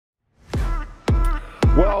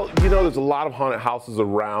you know, there's a lot of haunted houses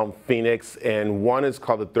around Phoenix, and one is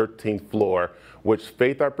called the 13th Floor, which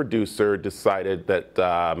Faith, our producer, decided that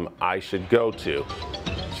I should go to.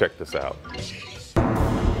 Check this out.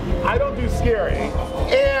 I don't do scary,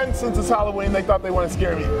 and since it's Halloween, they thought they want to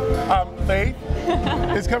scare me. Faith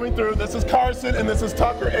is coming through. This is Carson, and this is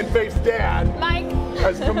Tucker, and Faith's dad. Mike.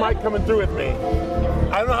 There's Mike coming through with me.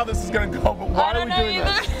 I don't know how this is going to go, but why are we doing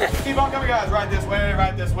this? Keep on coming, guys. Right this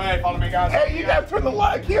way. Follow me, guys. Hey, you guys turn the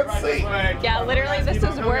light. I can't see. Yeah, literally, this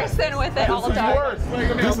is worse than with it all dark. This is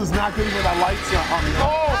worse. This is not good with our lights on.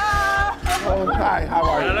 Oh, hi. How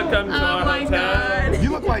are you? Welcome to our hotel. You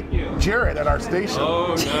look like Jared at our station.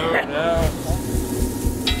 Oh, no.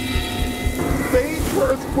 Faith?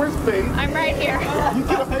 Where's Faith? I'm right here. You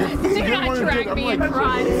get up here. Do not drag me in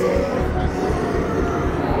front.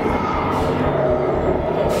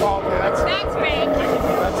 Oh, okay, That's fake.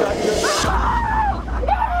 That's actually.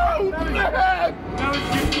 Oh, what the heck?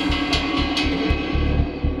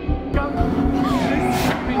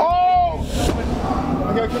 Oh! I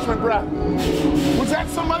gotta catch my breath. Was that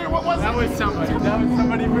somebody or what was it? That was somebody.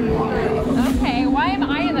 Okay, why am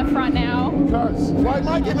I in the front now? Because, why am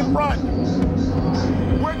I getting in front?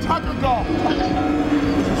 Where'd Tucker go?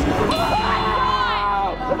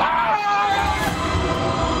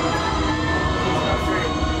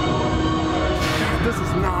 This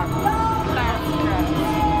is not. Oh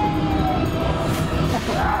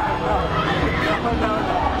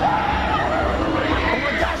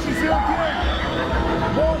my gosh, she's here again.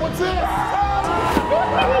 Whoa, what's this?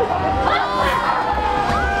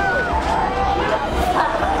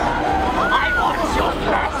 I want your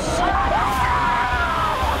flesh.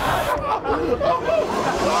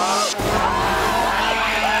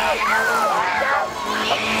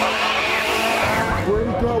 Where'd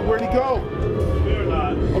he go? Where'd he go?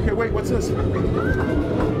 Okay, wait, what's this?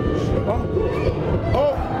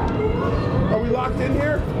 Oh, are we locked in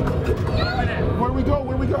here? Where do we go?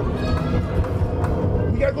 Where do we go?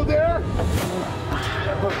 We gotta go there?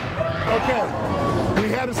 Okay, we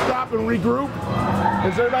had to stop and regroup.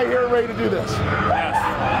 Is everybody here ready to do this? Yes.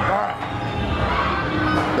 All right.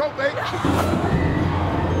 Go, babe.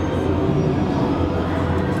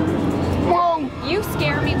 Whoa! You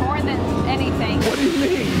scare me more than anything. What do you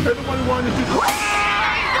mean? You're the one who wanted to do this.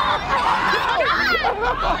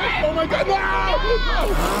 Oh my God,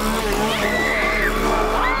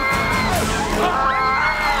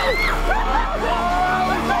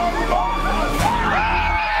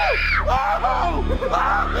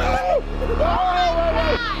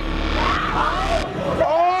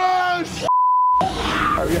 Oh, shit! All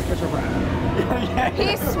right, we gotta catch our breath.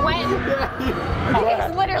 He's sweating.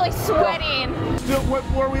 He's literally sweating. Still, what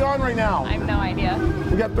are we on right now? I have no idea.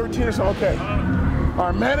 We got 13 or so, okay. All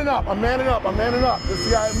right, manning up, I'm manning up. This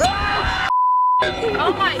guy,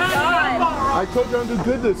 Oh my God. I told you I'm do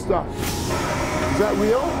good this stuff. Is that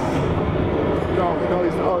real? No,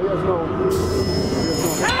 he's, oh, yes, no.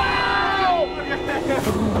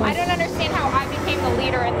 I don't understand how I became the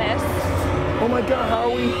leader in this. Oh my God, how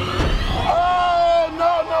are we? Oh,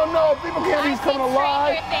 no, people can't, he's coming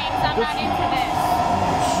alive. Stranger Things, I'm not into this.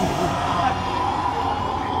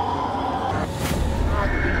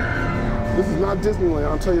 This is not Disneyland,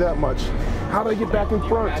 I'll tell you that much. How did I get back in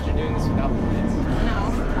front? Imagine doing this without lights.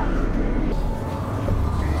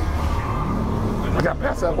 I got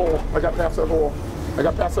past that hole. But, I got past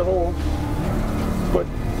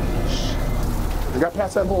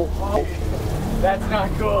that hole. That's not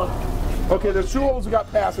cool. Okay, there's 2 holes we got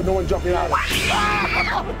past and no one jumping out of it.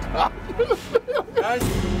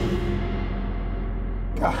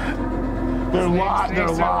 God. They're alive.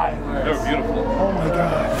 They're beautiful. Oh my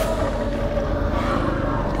God.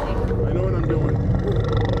 I know what I'm doing.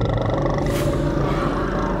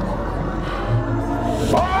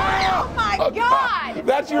 Oh my God!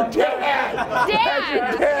 That's your dad! That's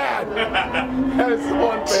your dad! That is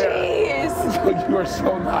so unfair. Jeez! You are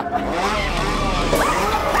so not.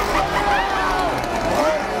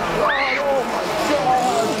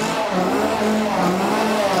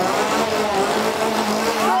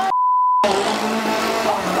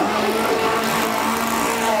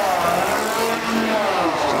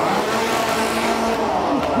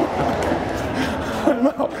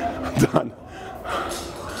 I'm done.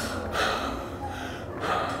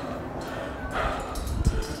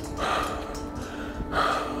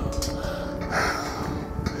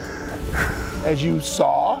 As you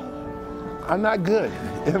saw, I'm not good,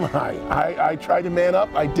 am I? I tried to man up,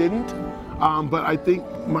 I didn't, but I think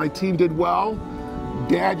my team did well.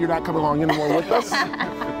 Dad, you're not coming along anymore with us.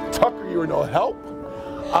 Tucker, you were no help.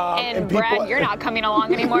 And Brad, you're not coming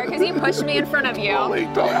along anymore because he pushed me in front of you.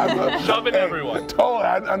 Shoving everyone. Totally,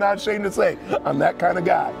 I'm not ashamed to say, I'm that kind of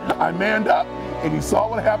guy. I manned up, and you saw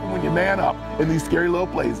what happened when you man up in these scary little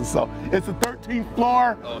places. So it's the 13th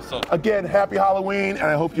floor. Oh, so Again, happy Halloween, and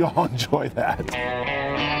I hope you all enjoy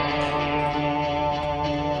that.